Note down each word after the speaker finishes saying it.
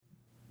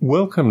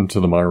Welcome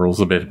to the My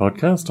Rules Are Better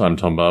podcast. I'm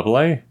Tom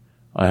Barbalet.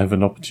 I have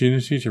an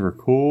opportunity to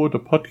record a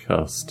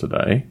podcast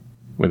today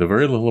with a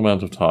very little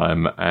amount of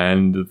time,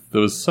 and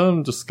there was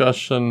some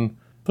discussion.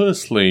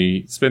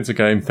 Firstly, Spencer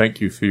Game,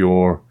 thank you for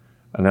your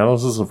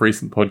analysis of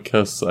recent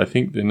podcasts. I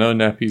think the No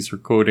Nappies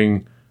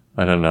recording,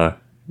 I don't know,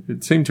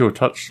 it seemed to have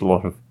touched a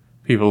lot of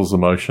people's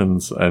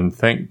emotions, and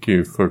thank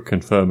you for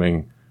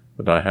confirming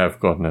that I have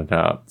gotten it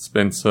out.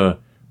 Spencer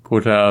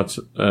put out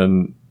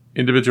an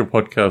individual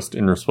podcast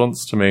in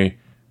response to me,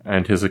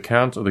 and his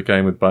account of the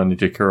game with Barney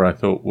Dicker I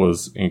thought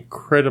was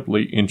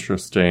incredibly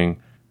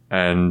interesting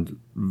and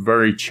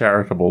very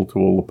charitable to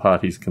all the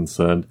parties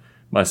concerned.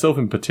 Myself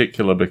in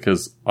particular,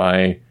 because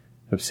I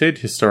have said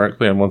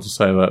historically, and want to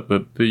say that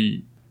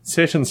the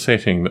set and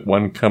setting that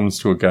one comes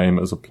to a game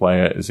as a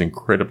player is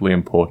incredibly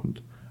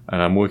important.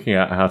 And I'm working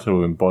out how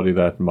to embody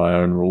that in my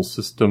own rule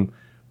system,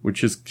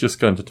 which is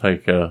just going to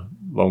take a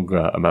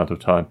longer amount of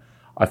time.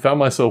 I found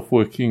myself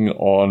working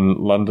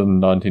on London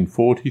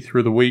 1940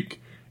 through the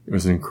week. It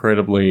was an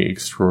incredibly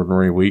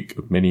extraordinary week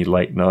of many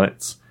late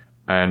nights,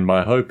 and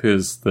my hope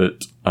is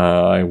that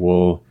I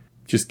will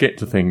just get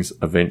to things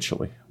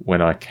eventually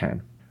when I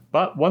can.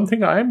 But one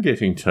thing I am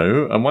getting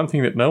to, and one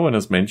thing that no one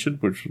has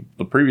mentioned, which was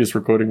the previous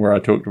recording where I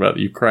talked about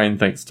the Ukraine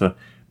thanks to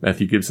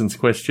Matthew Gibson's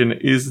question,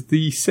 is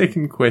the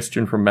second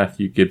question from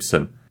Matthew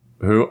Gibson,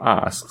 who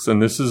asks,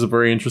 and this is a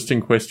very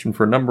interesting question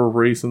for a number of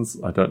reasons.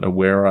 I don't know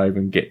where I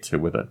even get to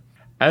with it.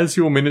 As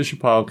your miniature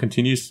pile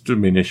continues to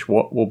diminish,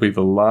 what will be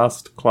the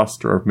last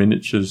cluster of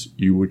miniatures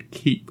you would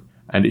keep?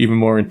 And even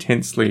more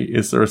intensely,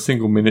 is there a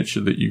single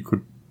miniature that you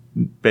could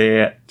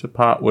bear to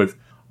part with?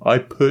 I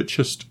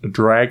purchased a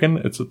dragon.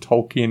 It's a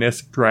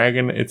Tolkien-esque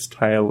dragon. Its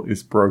tail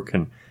is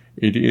broken.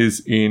 It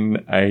is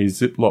in a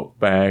Ziploc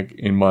bag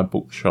in my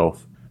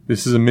bookshelf.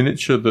 This is a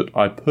miniature that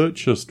I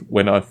purchased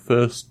when I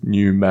first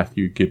knew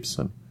Matthew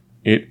Gibson.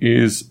 It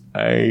is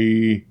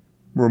a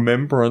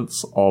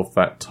remembrance of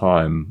that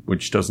time,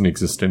 which doesn't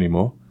exist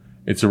anymore.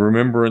 It's a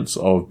remembrance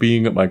of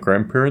being at my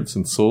grandparents'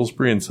 in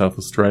Salisbury in South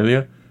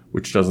Australia,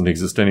 which doesn't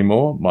exist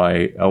anymore.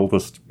 My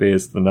eldest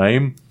bears the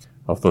name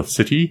of the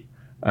city,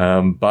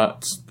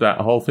 but that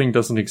whole thing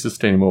doesn't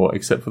exist anymore,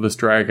 except for this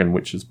dragon,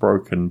 which is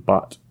broken,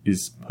 but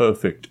is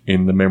perfect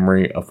in the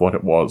memory of what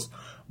it was.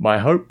 My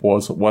hope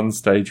was at one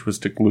stage was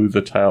to glue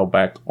the tail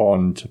back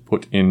on, to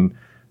put in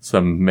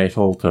some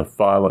metal to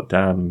file it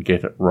down and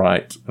get it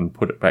right and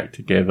put it back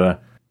together,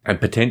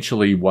 and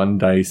potentially one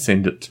day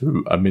send it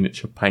to a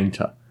miniature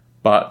painter.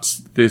 But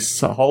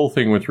this whole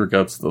thing with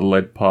regards to the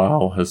lead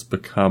pile has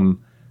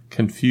become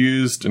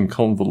confused and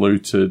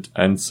convoluted,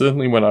 and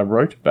certainly when I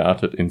wrote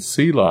about it in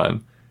Sea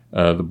Lion,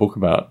 the book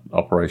about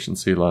Operation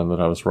Sea Lion that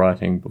I was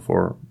writing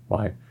before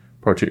my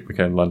project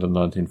became London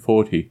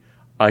 1940,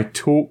 I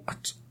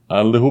talked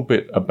a little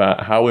bit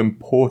about how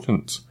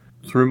important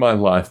through my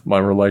life, my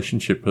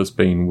relationship has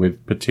been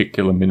with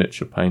particular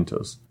miniature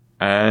painters.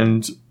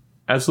 And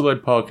as the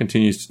lead pile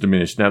continues to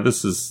diminish, now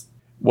this is,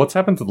 what's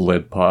happened to the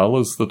lead pile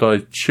is that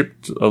I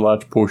shipped a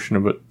large portion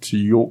of it to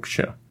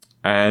Yorkshire,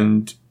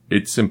 and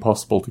it's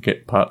impossible to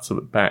get parts of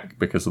it back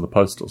because of the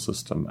postal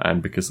system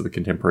and because of the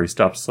contemporary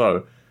stuff.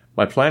 So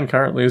my plan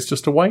currently is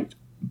just to wait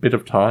a bit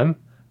of time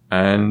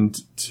and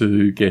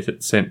to get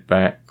it sent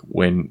back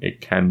when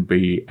it can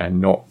be, and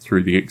not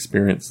through the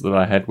experience that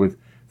I had with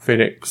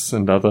FedEx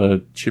and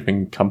other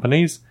shipping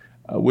companies,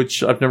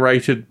 which I've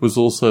narrated was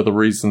also the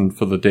reason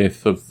for the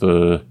death of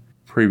the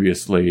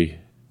previously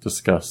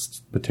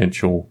discussed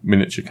potential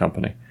miniature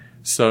company.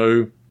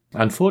 So,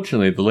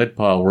 unfortunately, the lead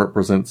pile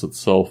represents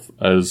itself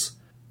as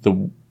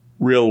the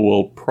real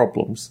world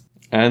problems.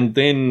 And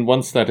then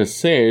once that is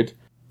said,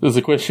 there's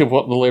a question of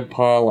what the lead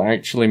pile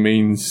actually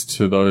means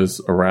to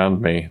those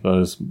around me,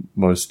 those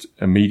most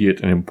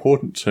immediate and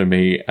important to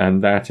me,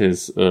 and that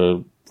is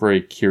a very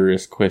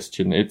curious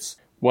question. It's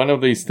one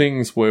of these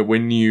things where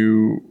when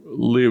you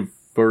live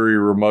very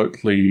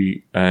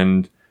remotely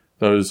and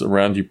those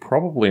around you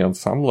probably on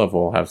some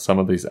level have some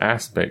of these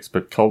aspects,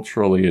 but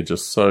culturally are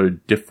just so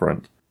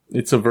different,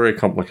 it's a very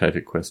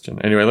complicated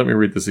question. Anyway, let me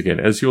read this again.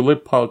 As your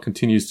lead pile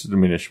continues to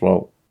diminish,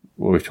 well,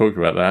 we've talked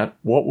about that.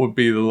 What would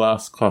be the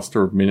last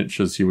cluster of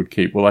miniatures you would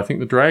keep? Well, I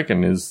think the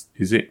dragon is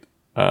it.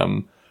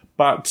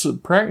 But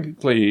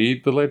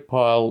practically, the lead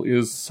pile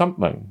is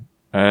something,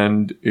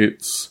 and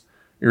it's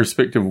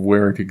irrespective of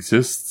where it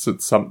exists,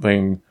 it's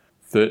something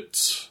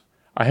that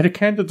I had a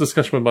candid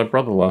discussion with my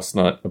brother last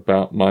night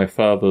about my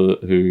father,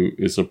 who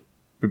is a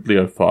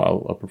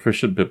bibliophile, a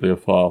proficient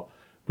bibliophile,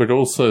 but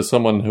also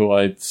someone who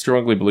I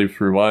strongly believe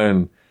through my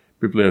own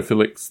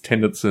bibliophilic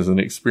tendencies and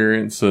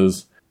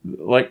experiences,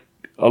 like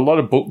a lot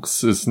of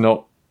books is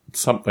not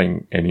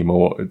something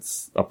anymore,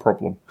 it's a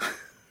problem.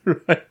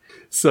 Right?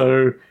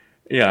 So,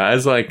 yeah,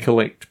 as I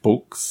collect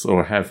books,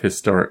 or have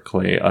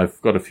historically, I've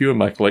got a few in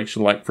my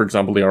collection, like, for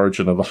example, The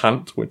Origin of the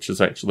Hunt, which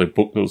is actually a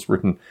book that was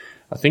written,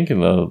 I think, in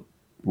the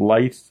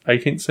late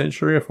 18th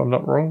century, if I'm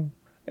not wrong.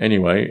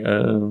 Anyway,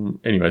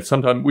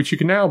 sometime, which you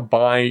can now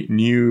buy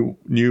new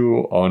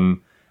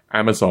on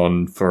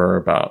Amazon for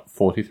about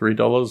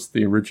 $43.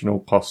 The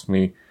original cost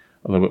me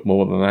a little bit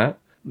more than that.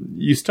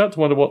 you start to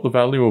wonder what the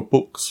value of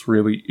books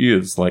really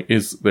is. Like,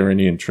 is there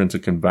any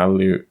intrinsic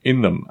value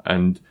in them?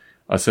 And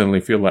I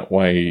certainly feel that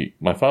way.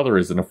 My father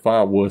is in a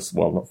far worse,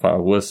 well, not far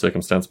worse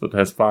circumstance, but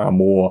has far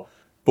more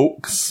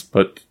books,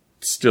 but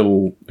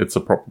still it's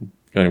a problem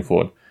going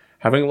forward.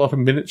 Having a lot of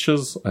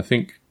miniatures, I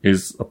think,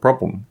 is a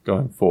problem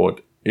going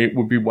forward. It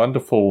would be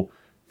wonderful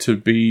to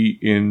be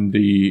in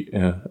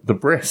the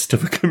breast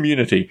of a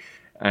community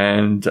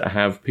and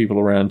have people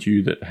around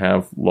you that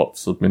have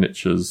lots of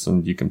miniatures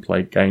and you can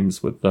play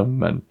games with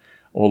them and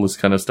all this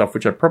kind of stuff,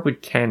 which I probably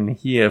can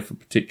here for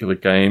particular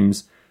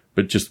games,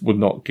 but just would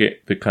not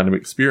get the kind of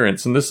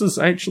experience. And this is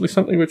actually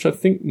something which I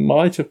think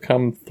might have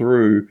come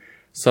through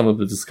some of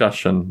the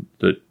discussion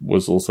that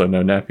was also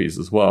No Nappies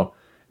as well,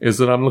 is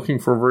that I'm looking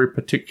for a very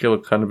particular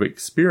kind of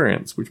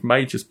experience, which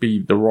may just be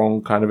the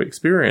wrong kind of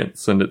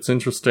experience. And it's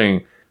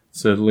interesting,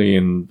 certainly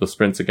in the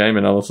Spencer game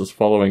analysis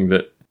following,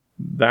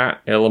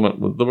 that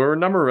element, there were a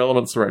number of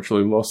elements that were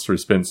actually lost through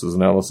Spencer's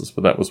analysis,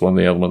 but that was one of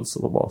the elements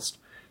that were lost.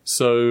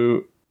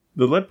 So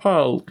the lead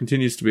pile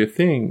continues to be a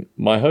thing.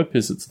 My hope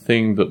is it's a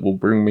thing that will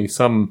bring me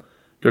some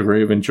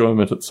degree of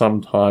enjoyment at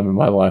some time in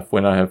my life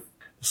when I have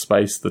the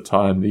space, the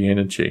time, the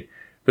energy.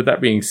 But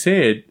that being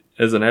said,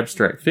 as an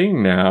abstract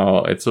thing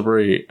now, it's a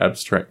very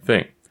abstract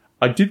thing.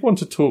 I did want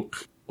to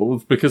talk,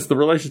 because the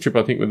relationship,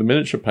 I think, with the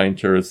miniature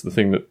painter is the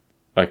thing that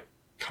I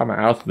come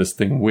out of this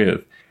thing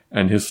with.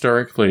 And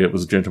historically, it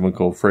was a gentleman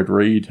called Fred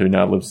Reed, who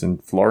now lives in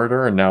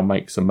Florida and now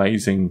makes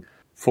amazing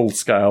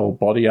full-scale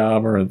body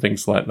armor and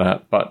things like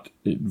that, but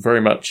it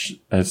very much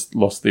has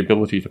lost the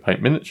ability to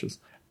paint miniatures.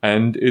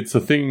 And it's a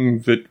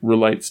thing that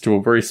relates to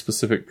a very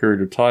specific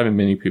period of time in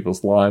many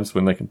people's lives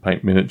when they can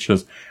paint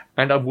miniatures.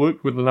 And I've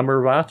worked with a number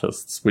of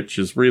artists, which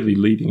is really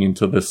leading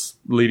into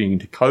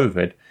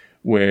COVID,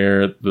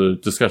 where the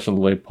discussion of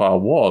the lead pile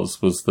was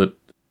that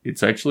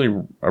it's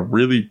actually a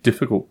really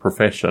difficult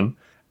profession.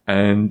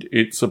 And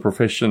it's a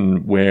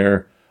profession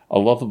where a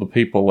lot of the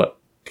people that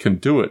can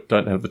do it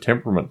don't have the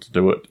temperament to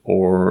do it,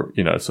 or,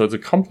 so it's a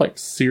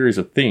complex series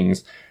of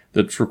things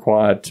that's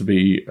required to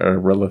be a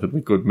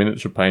relatively good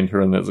miniature painter,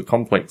 and there's a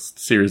complex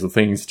series of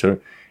things to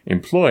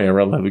employ a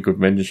relatively good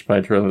miniature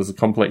painter, and there's a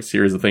complex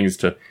series of things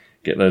to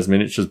get those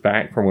miniatures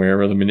back from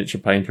wherever the miniature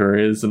painter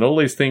is, and all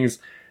these things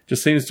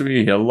just seems to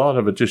be a lot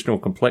of additional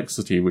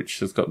complexity, which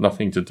has got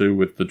nothing to do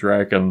with the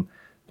dragon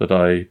that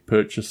I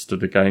purchased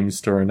at a game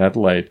store in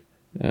Adelaide.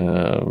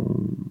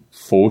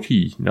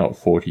 40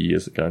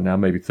 years ago now,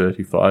 maybe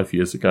 35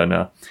 years ago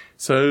now.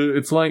 So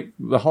it's like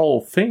the whole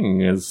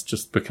thing has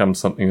just become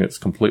something that's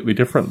completely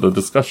different. The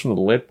discussion of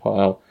the lead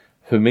pile,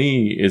 for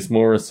me, is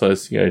more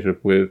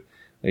associated with,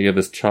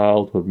 this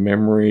childhood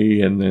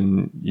memory, and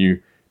then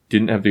you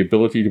didn't have the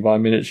ability to buy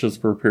miniatures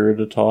for a period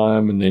of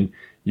time, and then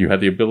you had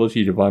the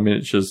ability to buy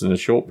miniatures in a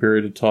short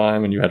period of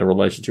time, and you had a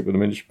relationship with a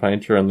miniature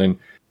painter, and then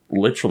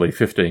literally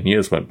 15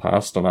 years went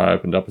past, and I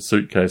opened up a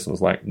suitcase and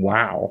was like,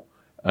 wow.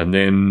 And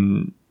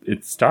then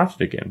it started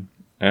again.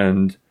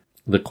 And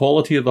the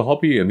quality of the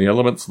hobby and the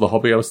elements of the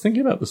hobby, I was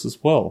thinking about this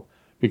as well,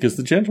 because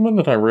the gentleman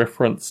that I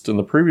referenced in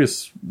the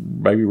previous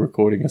maybe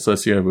recording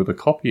associated with a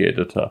copy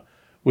editor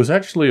was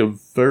actually a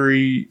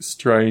very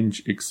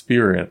strange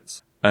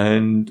experience.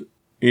 And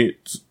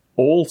it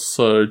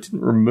also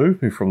didn't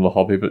remove me from the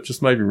hobby, but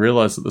just made me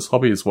realize that this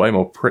hobby is way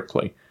more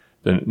prickly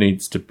than it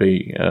needs to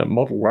be.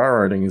 Model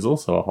railroading is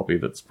also a hobby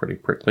that's pretty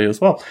prickly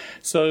as well.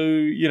 So,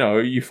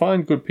 you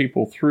find good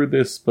people through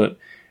this, but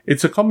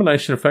it's a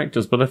combination of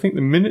factors. But I think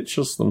the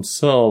miniatures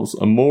themselves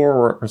are more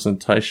a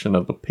representation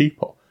of the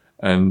people.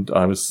 And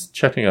I was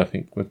chatting, I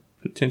think, with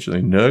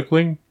potentially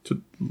Nurgling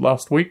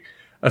last week,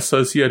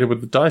 associated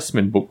with the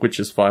Diceman book, which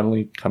is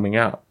finally coming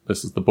out.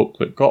 This is the book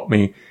that got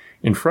me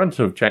in front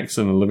of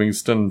Jackson and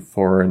Livingston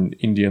for an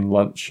Indian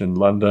lunch in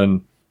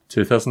London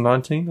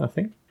 2019, I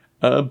think.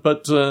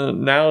 But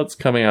now it's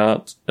coming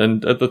out,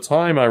 and at the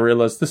time I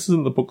realized this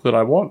isn't the book that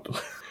I want.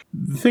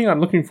 The thing I'm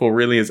looking for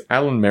really is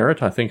Alan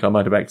Merritt. I think I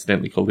might have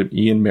accidentally called him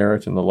Ian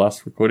Merritt in the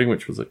last recording,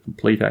 which was a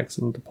complete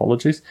accident.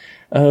 Apologies.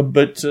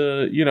 But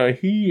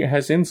he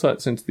has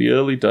insights into the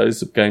early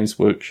days of Games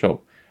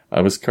Workshop.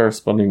 I was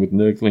corresponding with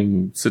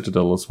Nurgling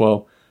Citadel as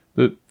well.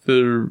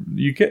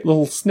 You get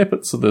little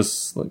snippets of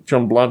this. Like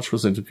John Blanche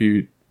was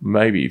interviewed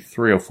maybe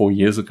 3 or 4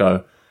 years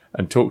ago,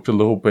 and talked a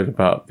little bit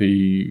about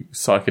the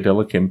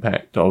psychedelic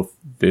impact of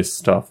this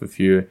stuff. If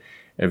you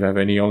ever have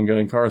any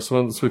ongoing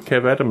correspondence with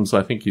Kev Adams,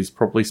 I think he's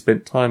probably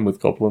spent time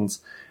with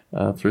goblins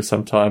through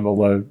some time,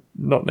 although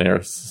not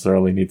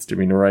necessarily needs to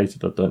be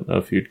narrated. I don't know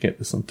if you'd get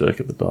this on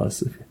Dirk of the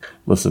Dice if you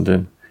listened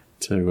in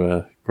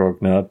to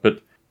Grognard.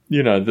 But,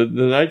 the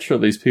nature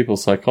of these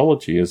people's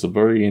psychology is a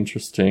very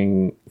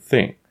interesting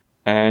thing.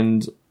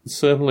 And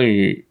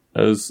certainly,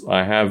 as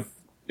I have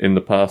in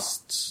the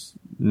past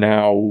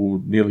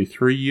now nearly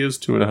 3 years,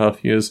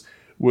 2.5 years,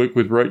 work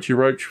with Roachy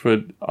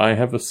Roachford, I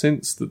have a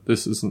sense that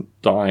this isn't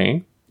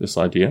dying, this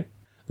idea.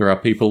 There are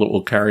people that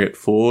will carry it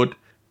forward,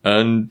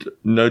 and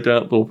no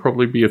doubt there'll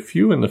probably be a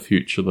few in the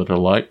future that are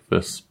like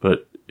this,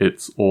 but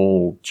it's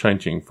all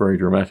changing very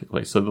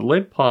dramatically. So the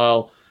lead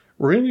pile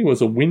really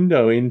was a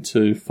window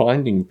into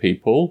finding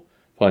people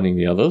finding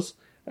the others,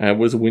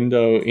 was a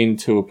window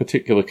into a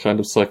particular kind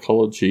of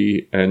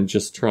psychology and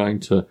just trying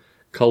to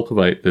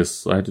cultivate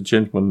this. I had a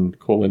gentleman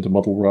call into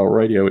Model Rail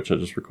Radio, which I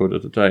just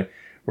recorded today,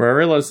 where I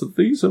realized that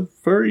these are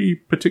very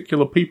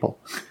particular people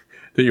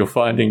that you're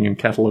finding and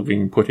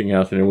cataloguing, putting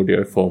out in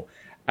audio form.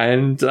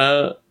 And,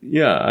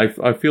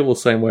 I feel the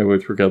same way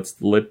with regards to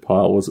the lead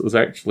pile. It was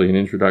actually an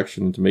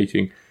introduction into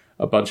meeting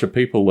a bunch of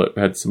people that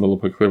had similar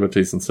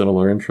proclivities and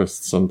similar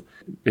interests, and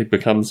it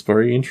becomes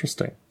very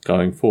interesting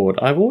going forward.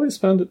 I've always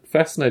found it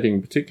fascinating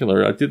in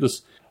particular. I did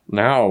this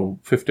now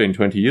 15,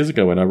 20 years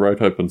ago when I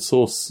wrote open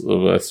source.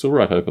 I still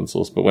write open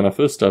source, but when I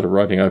first started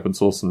writing open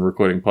source and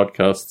recording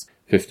podcasts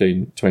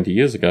 15, 20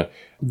 years ago,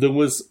 there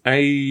was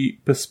a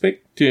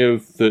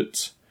perspective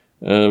that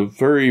a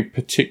very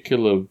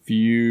particular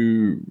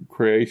view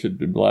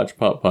created in large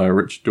part by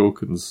Richard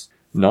Dawkins'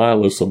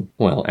 nihilism,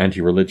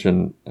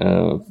 anti-religion,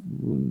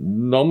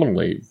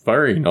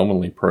 very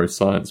nominally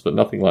pro-science, but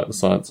nothing like the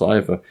science I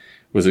ever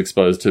was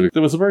exposed to.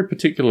 There was a very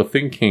particular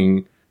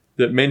thinking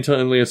that meant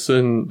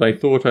they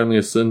thought only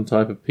a certain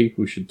type of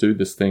people should do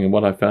this thing, and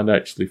what I found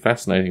actually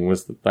fascinating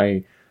was that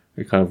they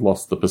kind of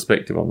lost the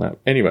perspective on that.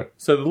 Anyway,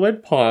 so the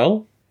lead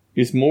pile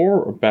is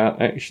more about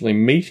actually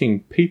meeting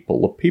people.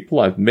 The people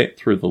I've met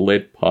through the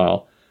lead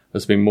pile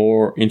has been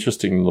more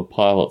interesting than the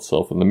pile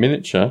itself. And the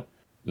miniature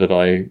that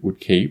I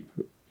would keep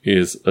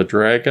is a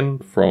dragon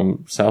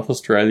from South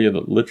Australia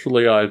that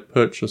literally I had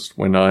purchased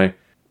when I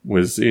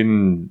was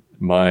in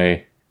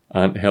my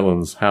Aunt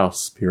Helen's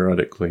house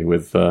periodically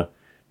with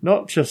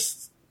not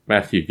just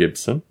Matthew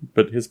Gibson,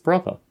 but his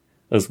brother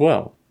as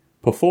well,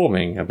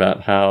 performing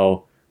about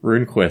how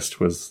RuneQuest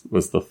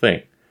was the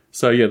thing.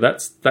 So yeah,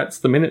 that's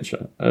the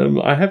miniature.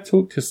 I have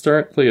talked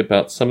historically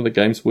about some of the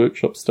Games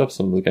Workshop stuff,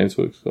 some of the Games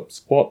Workshop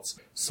squats,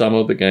 some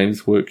of the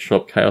Games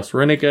Workshop Chaos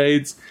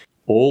Renegades,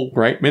 all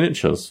great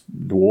miniatures.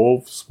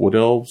 Dwarves, Wood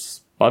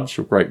Elves, bunch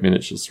of great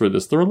miniatures through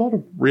this. There are a lot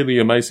of really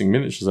amazing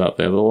miniatures out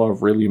there. There are a lot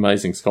of really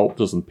amazing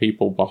sculptors and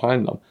people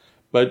behind them.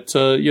 But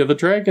the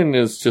dragon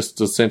is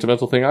just a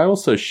sentimental thing. I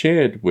also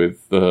shared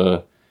with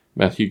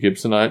Matthew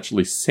Gibson. I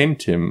actually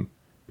sent him,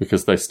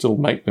 because they still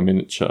make the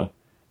miniature,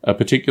 a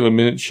particular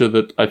miniature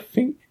that I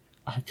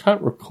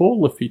can't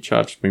recall if he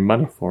charged me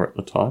money for at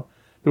the time.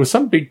 There was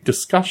some big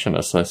discussion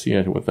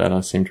associated with that. I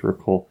seem to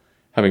recall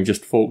having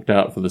just forked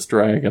out for this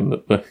dragon,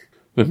 that the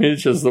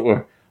miniatures that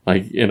were,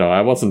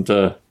 I wasn't,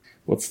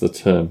 what's the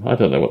term? I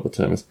don't know what the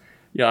term is.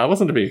 Yeah, I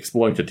wasn't to be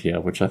exploited here,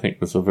 which I think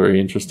was a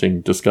very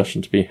interesting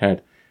discussion to be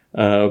had.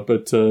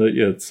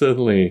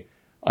 Certainly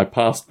I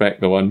passed back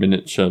the one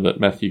miniature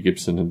that Matthew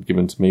Gibson had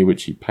given to me,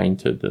 which he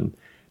painted and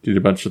did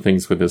a bunch of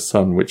things with his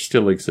son, which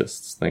still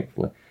exists,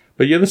 thankfully.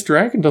 But yeah, this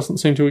dragon doesn't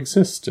seem to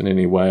exist in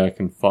any way I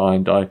can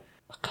find. I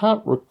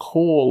can't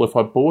recall if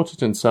I bought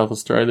it in South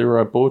Australia or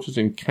I bought it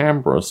in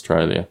Canberra,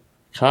 Australia.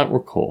 Can't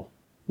recall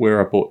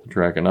where I bought the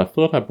dragon. I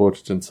thought I bought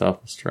it in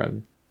South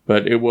Australia.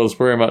 But it was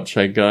very much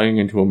a going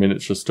into a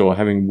miniature store,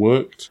 having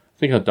worked, I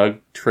think I dug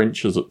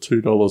trenches at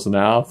 $2 an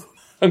hour for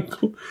my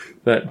uncle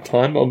that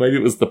time, or maybe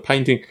it was the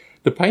painting.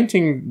 The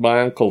painting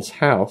my uncle's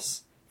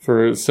house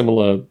for a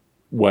similar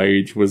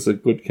wage was a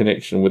good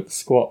connection with the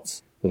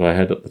squats that I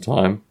had at the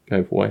time,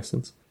 gave away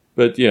since.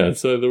 But yeah,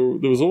 so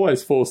there was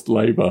always forced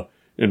labour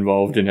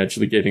involved in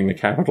actually getting the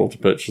capital to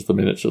purchase the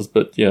miniatures.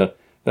 But yeah,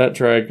 that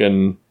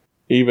dragon,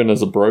 even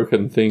as a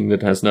broken thing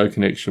that has no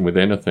connection with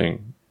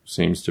anything,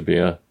 seems to be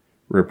a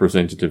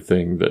representative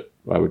thing that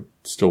I would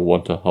still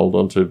want to hold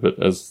on to.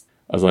 But as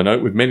I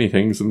note with many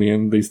things, in the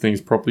end, these things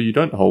probably you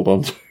don't hold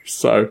on to.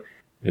 So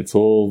it's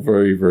all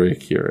very, very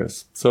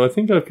curious. So I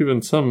think I've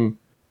given some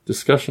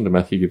discussion to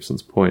Matthew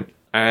Gibson's point.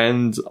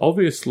 And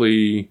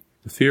obviously,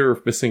 the fear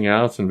of missing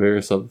out and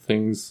various other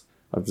things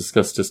I've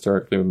discussed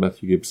historically with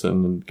Matthew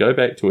Gibson, and go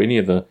back to any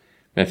of the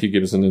Matthew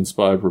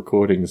Gibson-inspired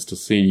recordings to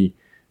see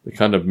the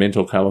kind of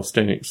mental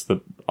calisthenics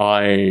that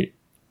I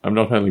am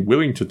not only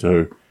willing to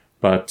do,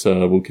 but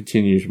will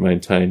continue to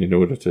maintain in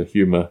order to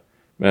humour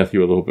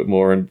Matthew a little bit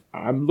more. And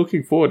I'm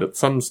looking forward at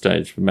some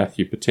stage for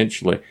Matthew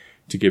potentially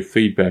to give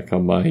feedback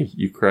on my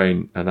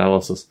Ukraine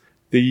analysis.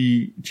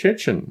 The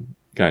Chechen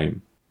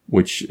game,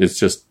 which is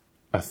just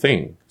a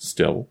thing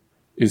still,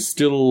 is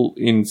still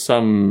in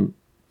some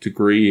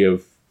degree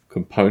of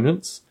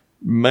components.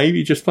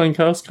 Maybe Just Plain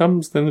Chaos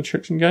comes, then the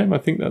Chechen game. I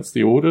think that's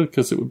the order,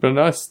 because it would be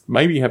nice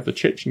maybe have the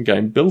Chechen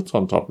game built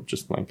on top of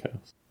Just Plain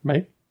Chaos.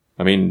 Maybe.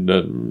 I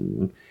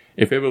mean,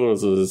 if ever there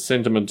was a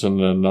sentiment and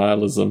a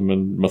nihilism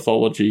and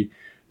mythology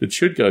that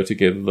should go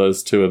together,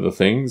 those two other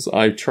things.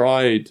 I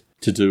tried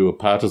to do a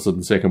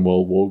partisan Second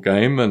World War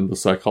game, and the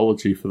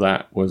psychology for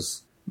that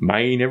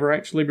may never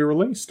actually be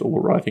released, all the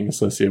writing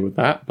associated with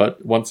that.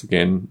 But once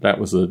again, that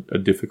was a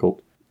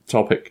difficult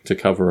topic to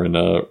cover in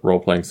a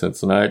role-playing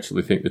sense, and I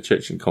actually think the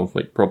Chechen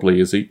conflict probably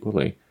is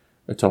equally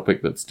a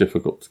topic that's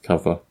difficult to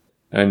cover.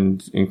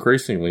 And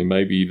increasingly,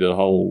 maybe the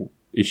whole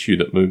issue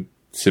that moved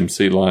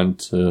SimC Line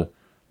to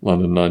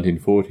London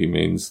 1940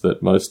 means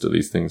that most of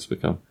these things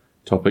become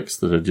topics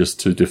that are just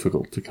too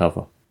difficult to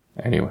cover.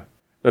 Anyway,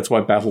 that's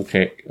why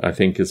Battletech, I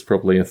think, is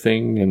probably a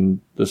thing,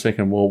 and the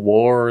Second World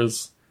War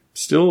is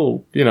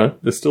still,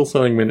 they're still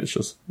selling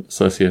miniatures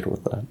associated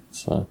with that.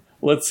 So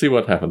let's see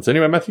what happens.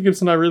 Anyway, Matthew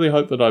Gibson, I really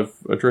hope that I've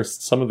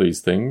addressed some of these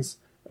things.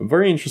 A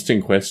very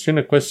interesting question,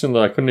 a question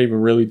that I couldn't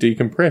even really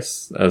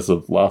decompress as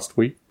of last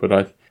week, but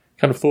I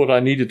kind of thought I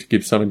needed to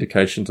give some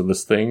indication to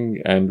this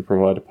thing and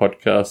provide a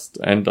podcast,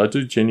 and I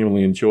do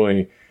genuinely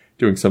enjoy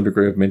doing some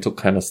degree of mental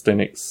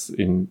calisthenics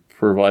in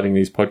providing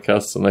these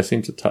podcasts, and they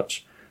seem to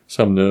touch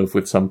some nerve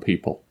with some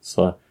people.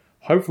 So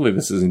hopefully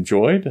this is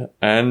enjoyed,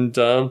 and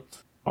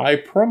I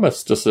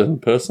promised a certain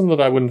person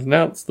that I wouldn't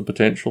announce the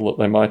potential that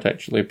they might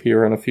actually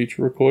appear on a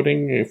future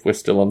recording if we're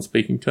still on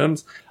speaking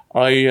terms.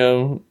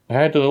 I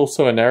had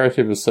also a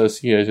narrative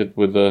associated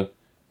with a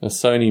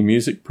Sony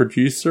music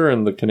producer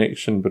and the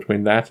connection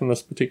between that and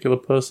this particular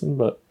person,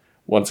 but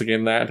once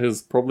again, that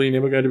is probably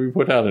never going to be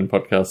put out in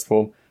podcast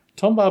form.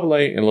 Tom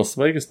Barbalet in Las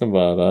Vegas,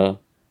 Nevada,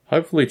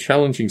 hopefully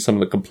challenging some of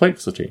the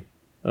complexity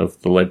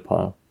of the lead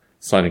pile.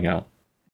 Signing out.